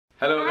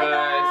Hello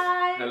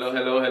Hi guys.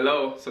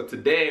 Hello. So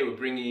today we're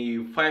bringing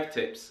you 5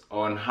 tips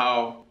on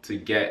how to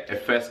get a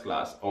first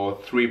class or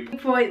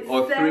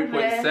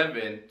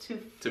 3.7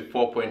 to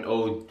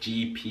 4.0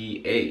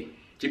 GPA.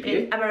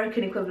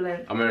 American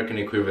equivalent. American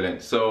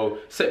equivalent. So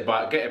sit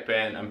back, get a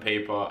pen and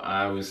paper,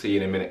 and we'll see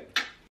you in a minute.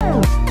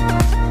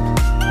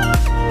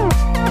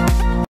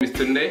 It's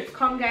Tunde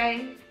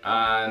Konge.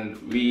 And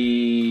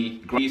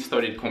we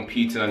studied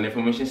computing and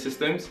information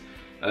systems,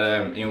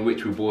 in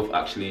which we both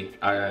actually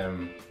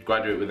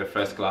graduate with a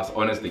first class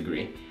honours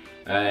degree,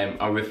 and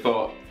we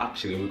thought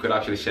we could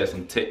actually share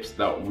some tips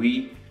that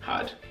we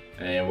had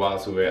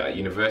whilst we were at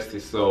university.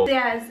 So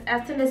yeah,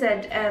 as Tunde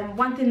said,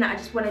 one thing that I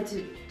just wanted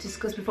to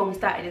discuss before we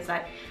started is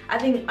I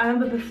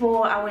remember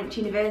before I went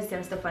to university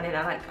and stuff, and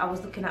I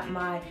was looking at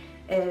my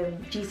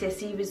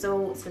GCSE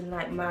results and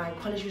my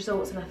college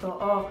results, and I thought,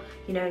 oh,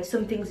 you know,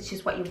 some things it's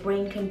just what your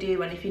brain can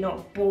do, and if you're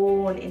not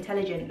born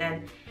intelligent,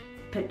 then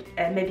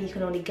maybe you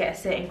can only get a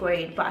certain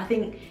grade. But I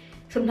think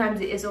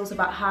sometimes it is also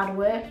about hard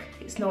work.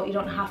 It's not, you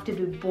don't have to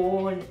be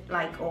born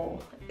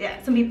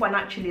some people are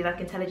naturally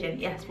intelligent,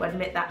 yes, we'll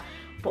admit that,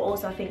 but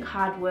also I think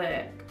hard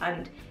work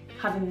and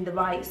having the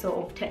right sort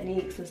of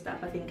techniques and stuff,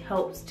 I think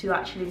helps to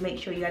actually make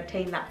sure you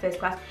attain that first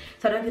class.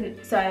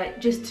 So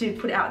just to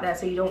put it out there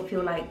so you don't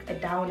feel like a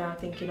downer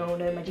thinking, oh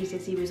no, my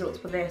GCSE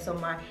results were this or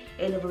my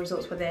A-level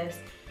results were this.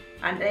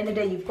 And at the end of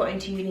the day, you've got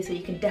into uni, so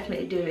you can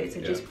definitely do it. So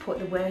just put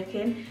the work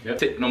in.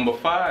 Tip number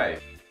 5.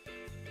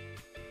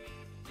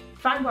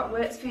 Find what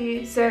works for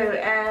you. So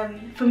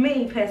for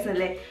me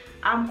personally,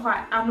 I'm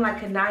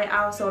like a night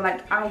owl, so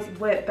I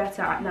work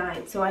better at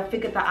night. So I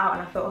figured that out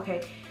and I thought,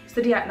 okay,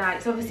 study at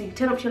night. So obviously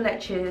turn up to your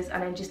lectures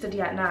and then just study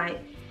at night.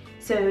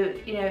 So,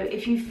 you know,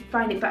 if you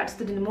find it better to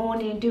study in the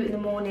morning, do it in the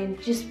morning.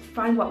 Just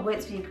find what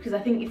works for you, because I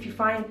think if you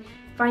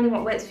finding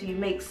what works for you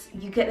makes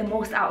you get the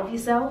most out of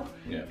yourself.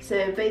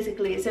 So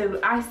basically,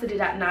 I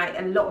studied at night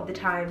a lot of the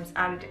times,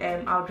 and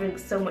I'll drink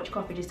so much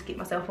coffee just to keep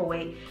myself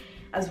awake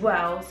as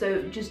well.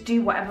 So just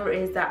do whatever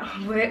it is that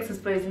works, I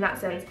suppose, in that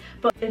sense.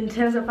 But in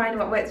terms of finding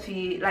what works for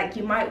you, like,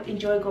 you might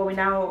enjoy going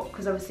out,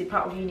 because obviously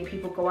part of uni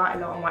people go out a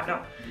lot and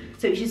whatnot.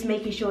 So it's just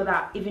making sure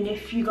that even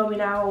if you're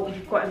going out,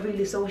 you've got a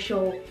really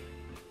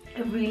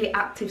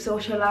active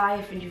social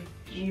life, and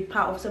you're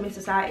part of so many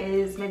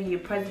societies, maybe you're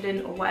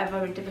president or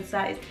whatever in different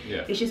societies.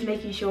 It's just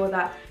making sure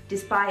that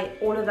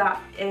despite all of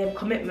that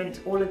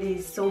commitment, all of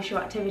these social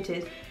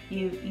activities,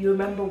 you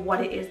remember what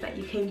it is that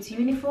you came to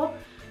uni for.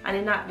 And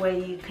in that way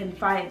you can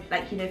find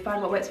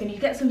what works for you. You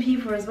get some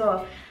people as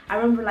well. I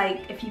remember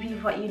a few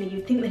people at uni,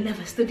 you'd think they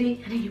never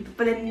study,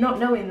 but then not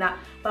knowing that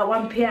by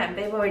 1 PM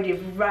they've already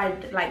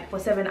read for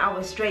 7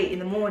 hours straight in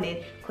the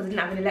morning because they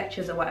didn't have any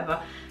lectures or whatever.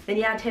 Then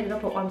I turned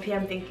up at 1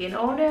 PM thinking,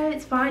 oh no,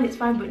 it's fine,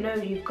 but no,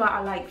 you've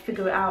got to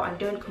figure it out and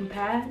don't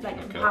compare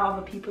how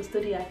other people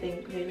study, I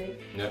think, really.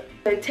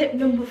 So tip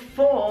number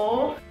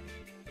 4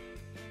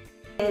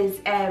 is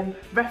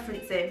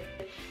referencing.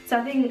 So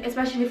I think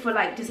especially for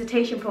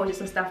dissertation projects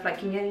and stuff,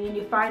 in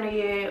your final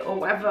year or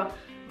whatever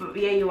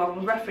year you are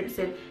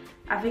referencing,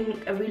 I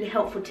think a really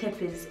helpful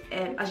tip is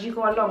as you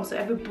go along, so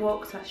every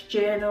book, such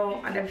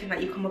journal and everything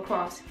that you come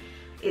across,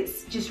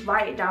 it's just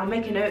write it down,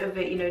 make a note of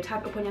it,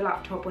 type it up on your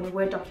laptop, on a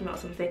Word document or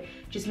something.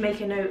 Just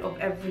make a note of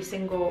every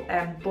single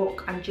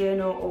book and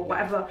journal or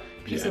whatever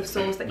piece of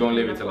source that don't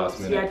leave it to last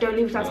minute. Yeah, don't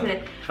leave it to last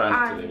minute. Try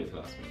not to leave it to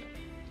last minute.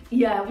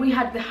 Yeah, we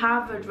had the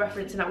Harvard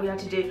referencing that we had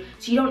to do.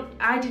 So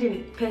I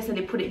didn't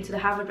personally put it into the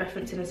Harvard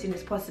referencing as soon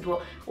as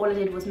possible. All I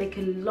did was make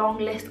a long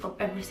list of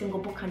every single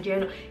book and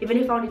journal. Even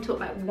if I only took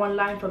one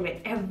line from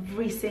it,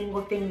 every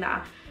single thing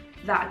that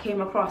I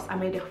came across, I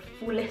made a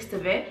full list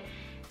of it.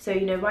 So,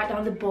 write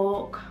down the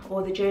book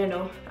or the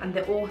journal and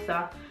the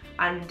author,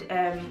 and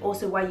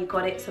also why you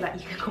got it, so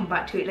that you can come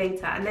back to it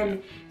later, and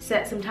then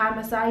set some time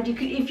aside. You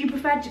could, if you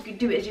preferred, you could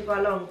do it as you go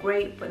along,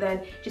 great, but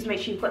then just make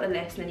sure you've got the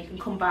list and then you can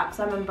come back.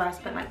 So I remember I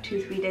spent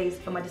 2-3 days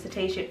for my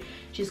dissertation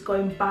just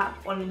going back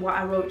on what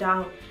I wrote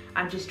down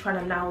and just trying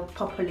to now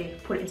properly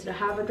put it into the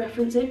Harvard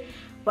referencing.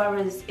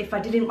 Whereas if I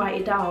didn't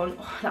write it down,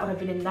 that would have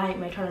been a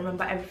nightmare trying to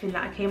remember everything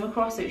that I came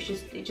across. So it's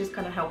just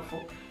kind of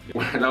helpful.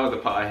 That was the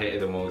part I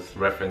hated the most,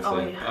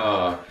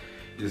 referencing.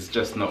 It's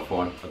just not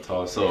fun at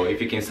all. So if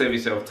you can save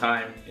yourself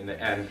time in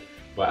the end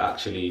by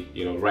actually,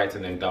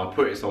 writing them down,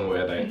 put it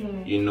somewhere that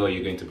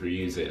you're going to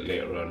reuse it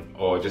later on,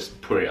 or just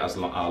put it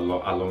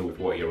along with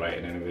what you're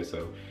writing anyway.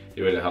 So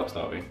it really helps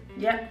that way.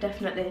 Yeah,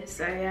 definitely.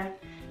 So yeah.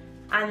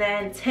 And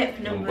then tip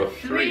number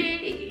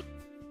 3.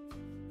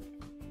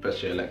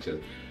 Pressure your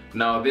lectures.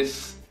 Now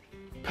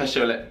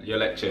pressure your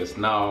lectures.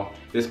 Now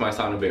this might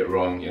sound a bit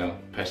wrong,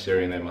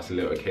 pressuring them as a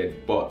little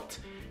kid, but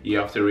you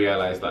have to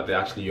realize that they're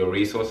actually your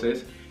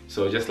resources.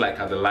 So just like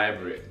at the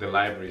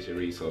library is your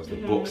resource, the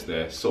books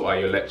there, so are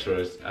your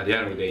lecturers. At the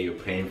end of the day, you're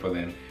paying for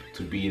them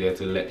to be there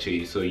to lecture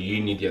you, so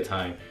you need your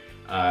time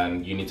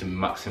and you need to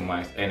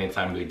maximize any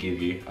time they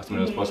give you as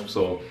much as possible.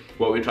 So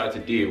what we tried to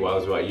do while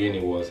we were at uni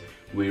was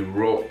we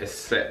wrote a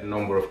set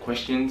number of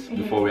questions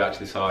before we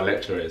actually saw our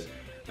lecturers,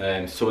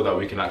 so that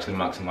we can actually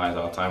maximize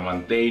our time,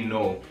 and they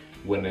know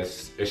when a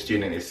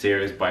student is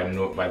serious by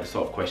the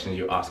sort of questions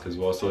you ask as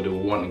well. So they will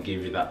want to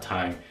give you that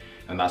time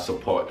and that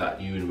support that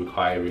you would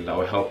require, that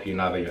will help you in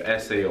either your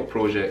essay or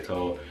project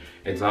or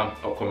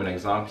upcoming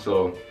exam.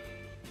 So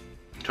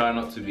try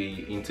not to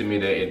be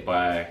intimidated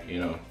by,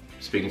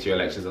 speaking to your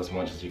lecturers as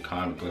much as you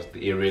can, because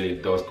it really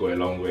does go a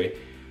long way.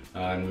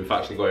 And we've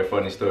actually got a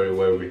funny story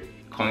where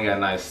Konge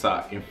and I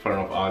sat in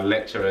front of our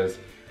lecturer's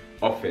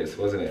office,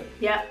 wasn't it?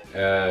 Yeah.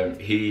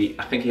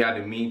 I think he had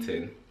a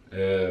meeting,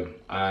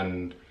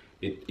 and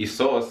he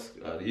saw us.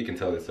 You can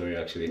tell the story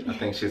actually. I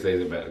think she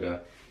says it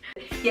better.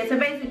 Yeah, so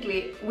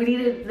basically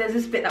there's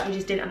this bit that we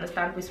just didn't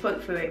understand. We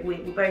spoke through it, we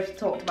both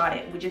talked about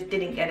it, we just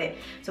didn't get it.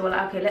 So we're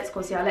like, okay, let's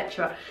go see our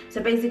lecturer.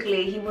 So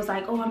basically he was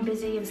like, oh, I'm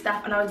busy and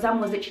stuff, and our exam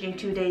was literally in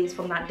 2 days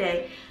from that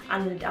day.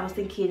 And I was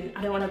thinking,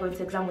 I don't want to go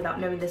into exam without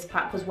knowing this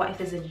part, because what if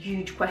there's a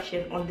huge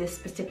question on this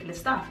particular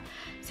stuff?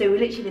 So we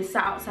literally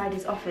sat outside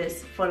his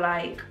office for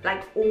like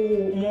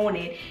all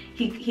morning.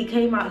 He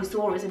came out, he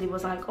saw us, and he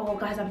was like, oh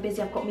guys, I'm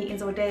busy, I've got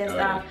meetings all day and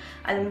stuff.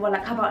 And then we were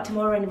like, how about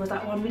tomorrow? And he was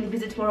like, oh, I'm really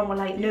busy tomorrow. And we're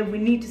like, no, we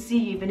need to see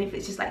you, even if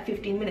it's just like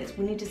 15 minutes,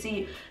 we need to see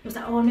you. He was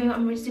like, oh no,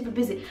 I'm really super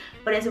busy.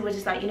 But then so we're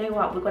just like, you know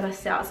what, we're gonna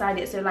sit outside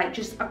it. So like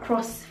just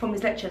across from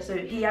his lecture, so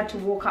he had to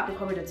walk out the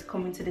corridor to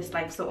come into this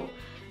like sort of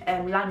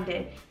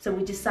landing. So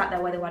we just sat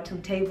there where there were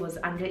some tables,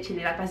 and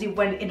literally like as he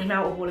went in and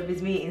out of all of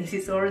his meetings,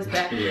 he saw us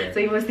there. So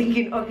he was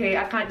thinking, okay,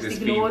 I can't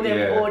just ignore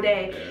them all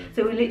day.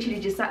 So we literally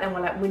just sat there and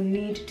we're like, we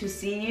need to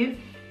see you.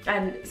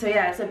 And so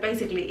yeah, so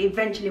basically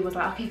eventually was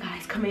like, okay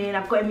guys, come in,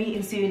 I've got a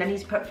meeting soon, I need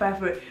to prepare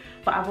for it,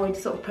 but I've already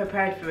sort of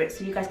prepared for it,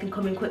 so you guys can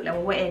come in quickly, and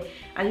we're waiting.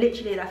 And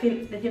literally I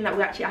think the thing that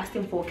we actually asked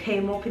him for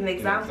came up in the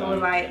exam, so we're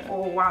like,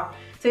 oh wow.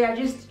 So yeah,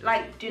 just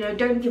like,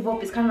 don't give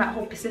up. It's kind of that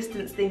whole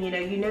persistence thing,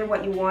 you know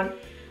what you want,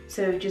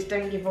 so just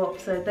don't give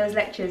up. So those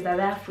lectures, they're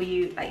there for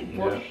you, like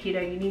what you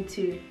need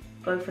to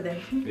go for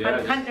them.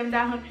 Hunt them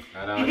down.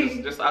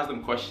 Just ask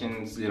them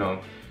questions,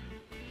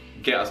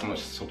 get as much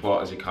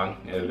support as you can.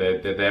 They're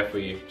there for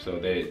you, so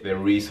they're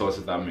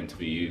resources that are meant to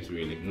be used,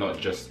 really, not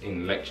just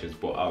in lectures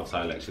but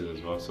outside lectures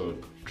as well. So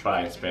try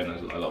and spend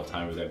a lot of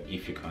time with them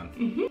if you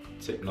can.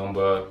 Tip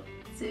number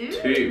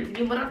two.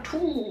 Number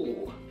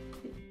 2.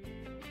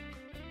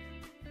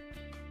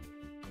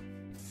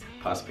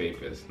 Past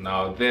papers.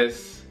 Now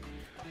this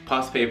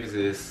past papers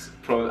is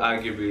probably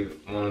arguably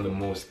one of the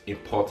most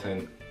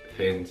important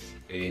things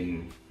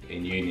in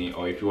uni,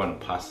 or if you want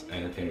to pass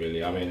anything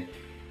really. I mean,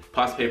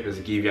 past papers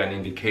give you an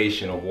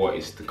indication of what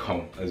is to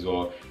come as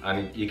well,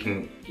 and if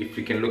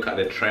you can look at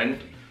the trend.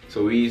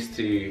 So we used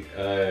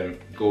to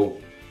go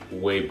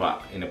way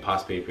back in the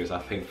past papers, I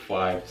think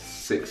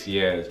 5-6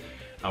 years,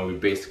 and we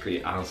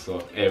basically answer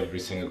every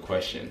single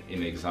question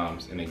in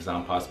exams, in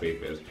exam past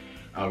papers,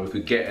 and we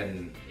could get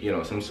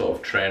some sort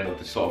of trend of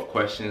the sort of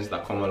questions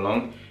that come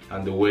along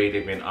and the way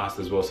they've been asked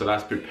as well. So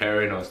that's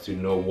preparing us to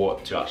know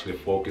what to actually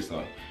focus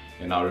on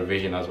in our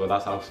revision as well.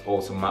 That's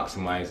also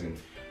maximizing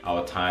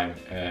our time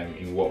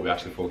in what we're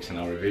actually focusing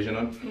our revision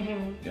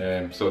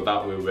on. So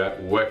that way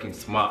we're working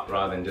smart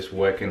rather than just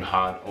working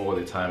hard all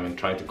the time and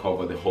trying to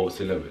cover the whole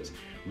syllabus.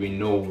 We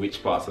know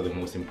which parts are the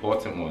most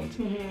important ones,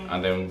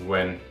 and then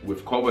when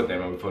we've covered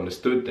them and we've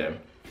understood them,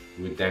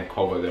 we then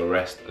cover the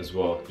rest as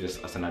well,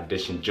 just as an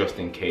addition, just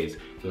in case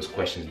those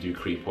questions do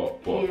creep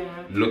up. But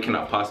looking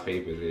at past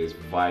papers is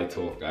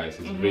vital, guys.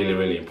 It's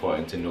really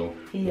important to know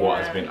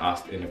what has been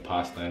asked in the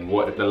past and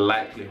what the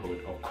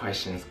likelihood of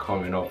questions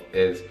coming up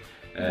is.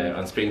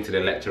 And speaking to the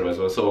lecturer as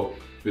well. So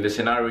with the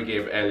scenario we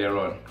gave earlier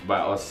on by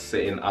us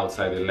sitting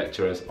outside the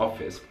lecturer's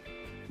office,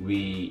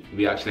 we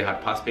actually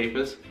had past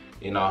papers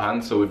in our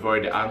hands, so we've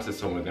already answered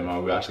some of them,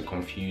 and we're actually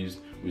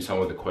confused with some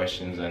of the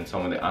questions and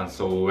some of the answers,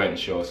 so we weren't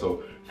sure.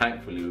 So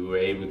thankfully we were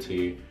able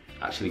to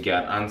actually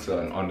get an answer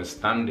and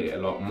understand it a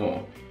lot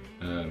more,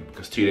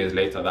 because 2 days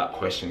later that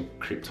question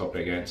crept up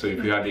again. So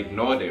if you had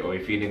ignored it, or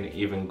if you didn't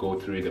even go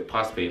through the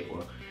past paper,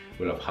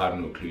 we'll have had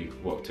no clue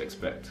what to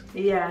expect.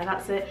 Yeah,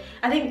 that's it.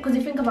 I think because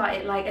you think about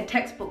it, like a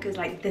textbook is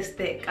like this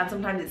thick, and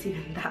sometimes it's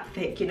even that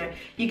thick,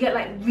 You get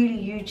like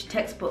really huge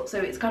textbooks, so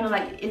it's kind of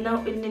like in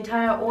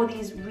entire all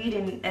these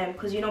reading,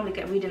 because you normally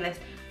get reading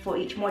lists for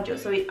each module.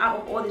 So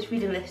out of all this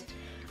reading list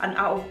and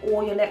out of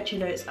all your lecture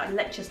notes and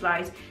lecture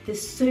slides,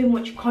 there's so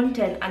much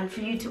content, and for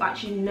you to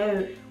actually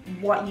know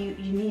what you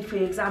need for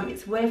your exam,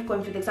 it's worth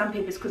going through the exam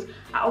papers, because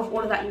out of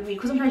all of that you read,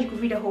 because sometimes you could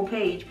read a whole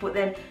page, but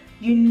then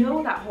you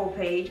know that whole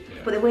page,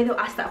 but the way they'll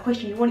ask that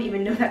question, you won't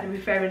even know that they're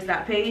referring to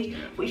that page.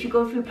 But if you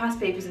go through past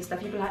papers and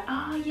stuff, you'll be like,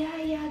 oh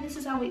yeah, this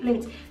is how it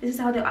links, this is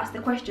how they'll ask the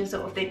question,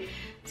 sort of thing.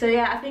 So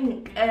yeah, I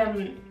think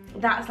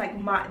that's like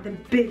the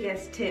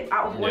biggest tip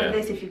out of all of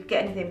this. If you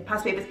get anything,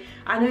 past papers.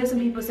 I know some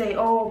people say,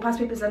 oh, past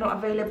papers are not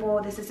available,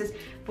 this,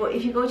 but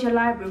if you go to your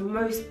library,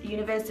 most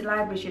university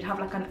libraries should have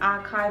like an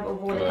archive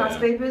of all the past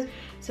papers.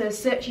 So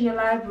search in your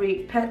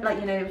library,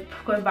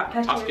 going back,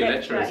 ask your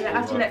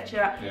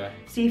lecturer,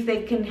 see if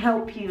they can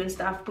help you and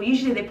stuff. But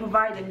usually they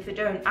provide them. If they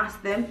don't,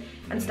 ask them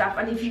and stuff.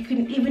 And if you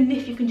can, even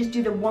if you can just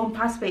do the one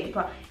past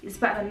paper, it's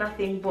better than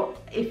nothing.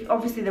 But if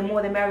obviously the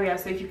more the merrier.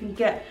 So if you can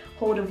get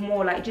hold of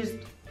more, like just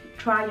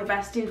try your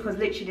best too, because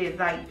literally,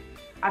 like,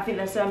 I think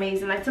they're so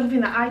amazing. Like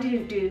something that I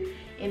didn't do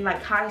in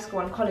like high school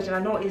and college, and I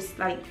noticed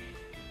like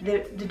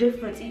the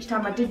difference each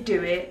time I did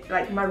do it,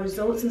 like my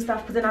results and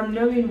stuff, because then I'm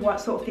knowing what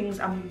sort of things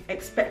I'm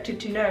expected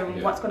to know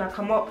and what's gonna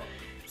come up.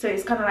 So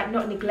it's kind of like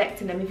not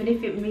neglecting them, even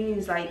if it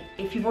means like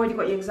if you've already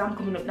got your exam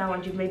coming up now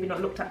and you've maybe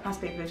not looked at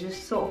past papers,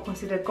 just sort of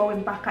consider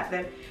going back at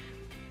them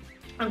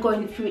and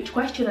going through each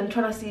question and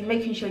trying to see,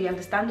 making sure you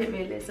understand it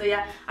really. So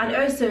yeah, and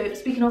also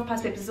speaking of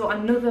past papers, so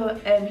another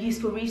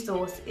useful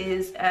resource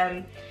is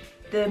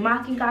the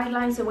marking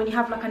guidelines. So when you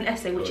have like an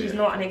essay, which is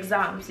not an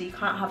exam, so you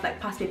can't have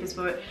like past papers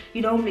for it,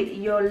 you normally,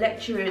 your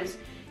lecturers,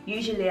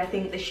 usually I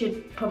think they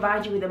should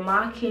provide you with a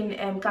marking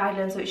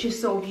guideline, so it's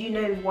just sort of, you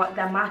know what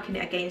they're marking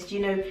it against, you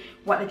know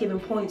what they're giving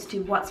points to,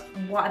 what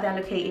are they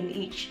allocating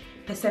each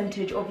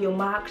percentage of your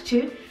mark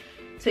to.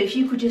 So if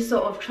you could just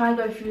sort of try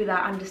go through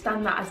that,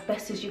 understand that as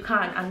best as you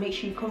can, and make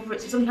sure you cover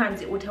it. So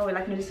sometimes it will tell you,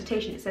 like in a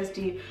dissertation, it says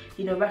to you,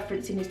 you know,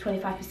 referencing is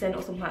 25%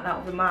 or something like that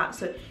of the mark.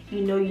 So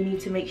you know you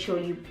need to make sure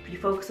you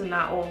focus on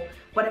that or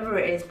whatever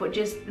it is. But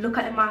just look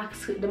at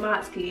the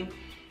mark scheme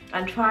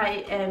and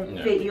try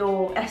fit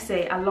your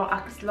essay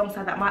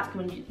alongside that mark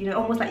scheme. And, you know,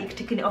 almost like you're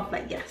ticking it off,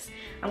 like yes,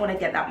 I'm gonna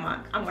get that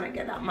mark, I'm gonna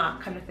get that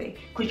mark, kind of thing,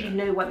 because you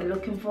know what they're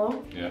looking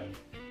for. Yeah.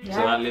 So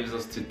that leaves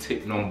us to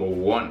tip number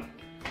 1.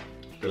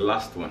 The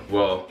last one,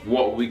 well,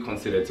 what we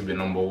consider to be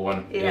number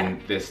 1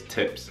 in this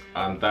tips,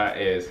 and that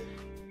is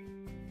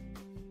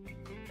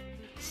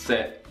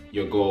set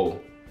your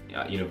goal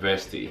at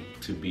university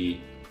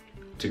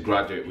to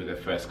graduate with a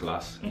first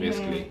class.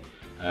 Basically,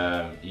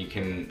 you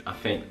can, I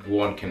think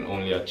one can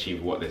only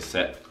achieve what they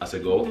set as a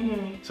goal.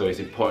 So it's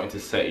important to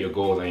set your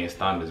goals and your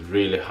standards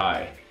really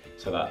high,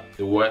 so that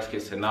the worst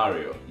case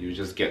scenario, you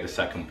just get the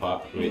second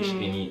part, which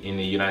in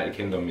the United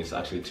Kingdom is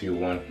actually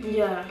 2-1.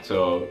 Yeah.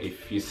 So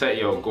if you set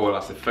your goal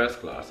as a first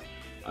class,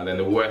 and then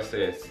the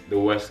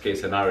worst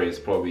case scenario is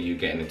probably you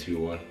getting a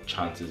 2-1,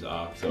 chances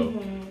are. So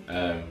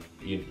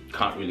you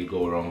can't really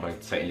go wrong by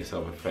setting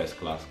yourself a first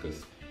class,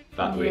 because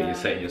that way you're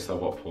setting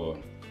yourself up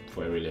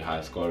for a really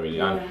high score,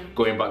 really. And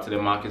going back to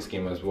the marking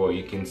scheme as well,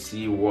 you can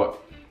see what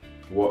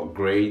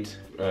grade,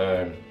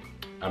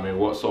 I mean,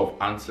 what sort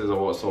of answers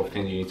or what sort of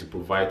things you need to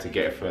provide to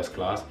get a first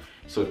class.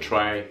 So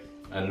try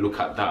and look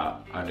at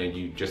that, and then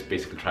you just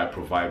basically try to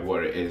provide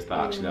what it is that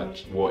actually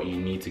what you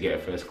need to get a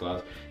first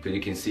class. Because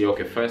you can see,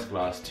 okay, first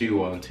class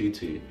 2-1,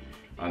 2-2,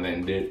 and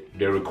then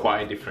they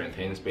require different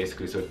things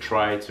basically. So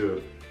try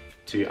to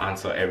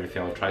answer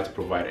everything, or try to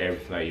provide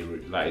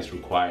everything that is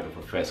required of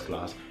a first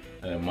class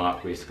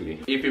mark basically.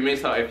 If you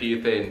miss out a few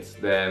things,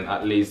 then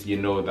at least you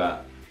know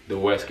that the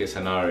worst case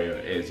scenario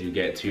is you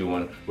get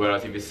 2-1.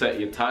 Whereas if you set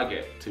your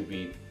target to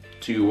be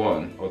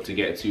 2-1 or to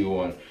get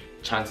 2-1,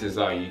 chances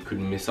are you could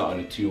miss out on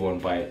a 2-1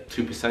 by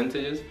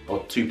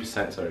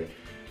 2%, sorry,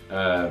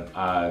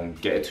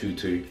 and get a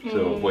 2-2.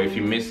 So, but if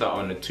you miss out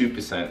on the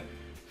 2%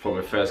 from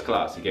a first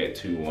class, you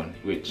get a 2-1,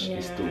 which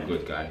is still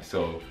good, guys.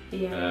 So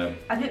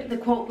I think the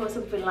quote was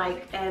something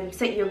like,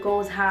 set your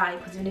goals high,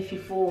 because even if you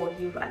fall,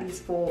 you've at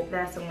least fall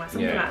there somewhere,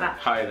 something like that.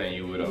 Higher than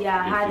you would have.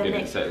 Yeah, higher than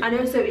it. And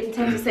also in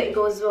terms of setting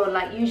goals as well,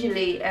 like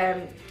usually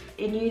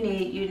in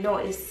uni you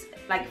notice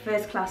like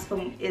first class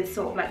is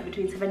sort of like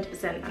between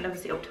 70% and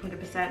obviously up to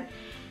 100%.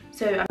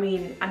 So I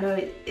mean, I know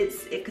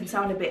it can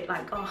sound a bit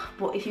like, oh,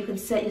 but if you can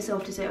set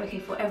yourself to say, okay,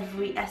 for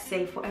every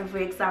essay, for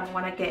every exam, I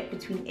want to get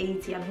between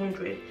 80 and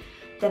 100,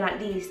 then at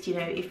least, you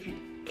know, if you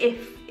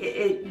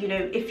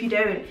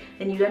don't,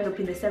 then you end up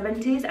in the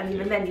 70s, and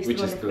even then you're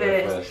still on the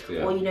first,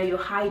 or you know, your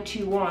high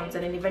 2-1s,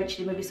 and then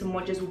eventually maybe some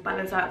modules will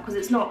balance out, because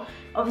it's not,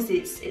 obviously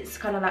it's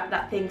kind of like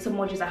that thing, some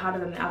modules are harder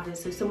than the others,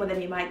 so some of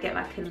them you might get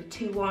like a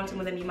 2-1, some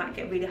of them you might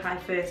get really high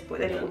first, but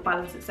then it will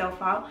balance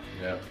itself out.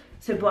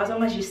 So, but as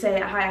long as you say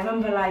it high, I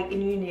remember like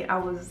in uni, I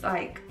was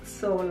like,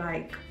 so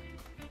like,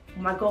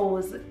 my goal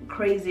was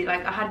crazy.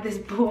 Like I had this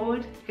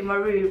board in my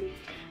room,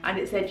 and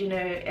it said, you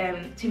know,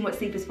 too much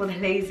sleep is for the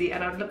lazy,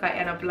 and I'd look at it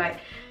and I'd be like,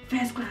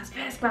 first class,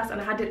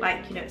 and I had it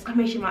like, you know,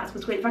 exclamation marks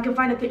was great. If I can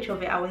find a picture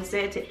of it, I'll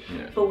insert it.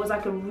 But it was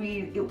like a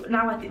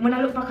now I think, when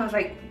I look back, I was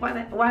like,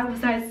 why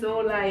was I so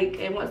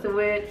like, what's the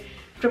word,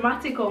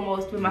 dramatic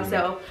almost with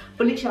myself?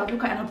 But literally I'd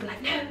look at it and I'd be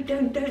like,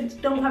 no,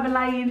 don't have a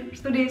line,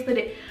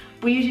 study.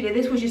 But usually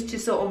this was just to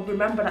sort of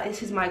remember that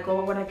this is my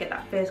goal when I get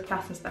that first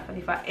class and stuff, and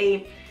if I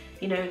aim,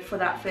 you know, for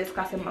that first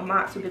class, and my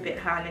marks will be a bit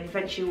high, and then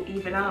eventually will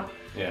even out.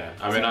 Yeah,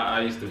 I mean,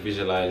 I used to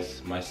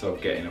visualize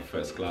myself getting a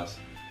first class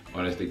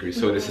honours degree.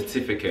 So the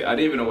certificate, I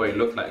didn't even know what it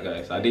looked like,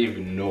 guys. I didn't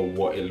even know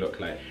what it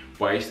looked like.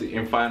 But I used to,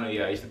 in final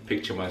year, I used to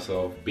picture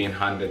myself being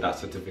handed that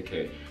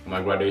certificate in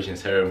my graduation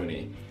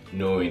ceremony,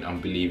 knowing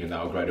and believing that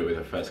I'll graduate with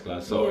a first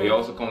class. So it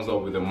also comes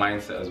up with a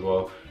mindset as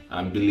well,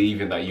 and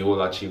believing that you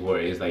will achieve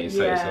what it is that you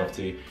set yourself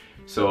to.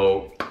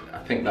 So I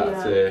think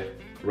that's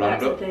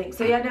round up.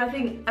 So yeah, no,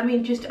 I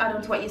mean, just to add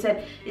on to what you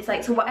said, it's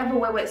like, so whatever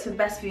way works for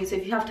best for you. So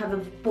if you have to have a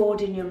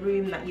board in your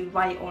room that you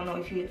write on, or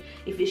if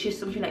it's just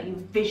something that you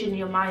vision in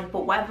your mind,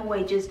 but whatever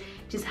way, just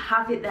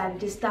have it there and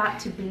just start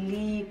to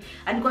believe.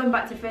 And going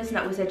back to the first thing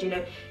that we said, you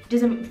know,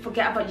 doesn't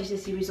forget about your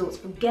GCSE results,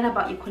 forget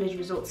about your college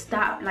results.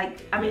 Start,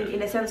 like, I mean,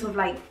 in a sense of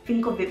like,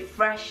 think of it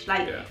fresh,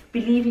 like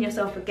believe in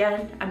yourself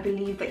again, and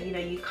believe that, you know,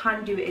 you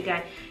can do it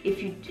again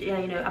if you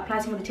you know, apply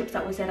some of the tips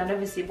that we said, and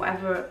obviously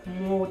whatever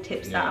more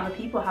tips that other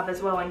people have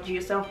as well, and you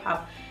yourself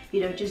have,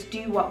 you know, just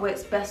do what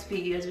works best for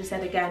you, as we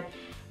said again.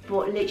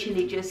 But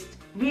literally just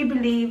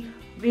re-believe,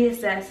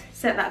 reassess,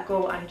 set that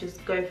goal, and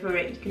just go for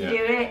it. You can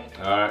do it.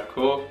 All right,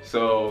 cool.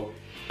 So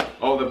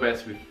all the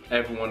best with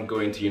everyone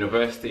going to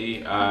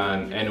university,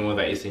 and anyone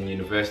that is in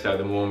university at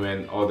the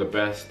moment, all the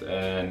best,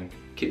 and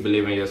keep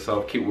believing in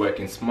yourself, keep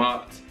working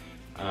smart,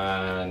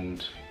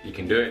 and you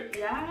can do it.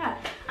 Yeah.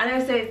 And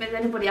also, if there's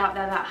anybody out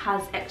there that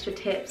has extra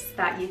tips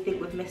that you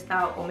think we've missed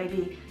out, or maybe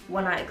you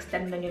want to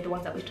extend any of the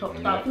ones that we've talked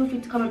about, feel free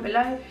to comment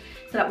below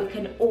so that we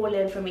can all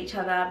learn from each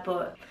other.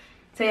 But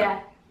so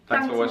yeah,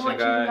 thanks for watching,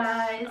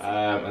 guys.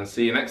 And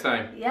see you next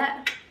time.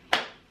 Yeah.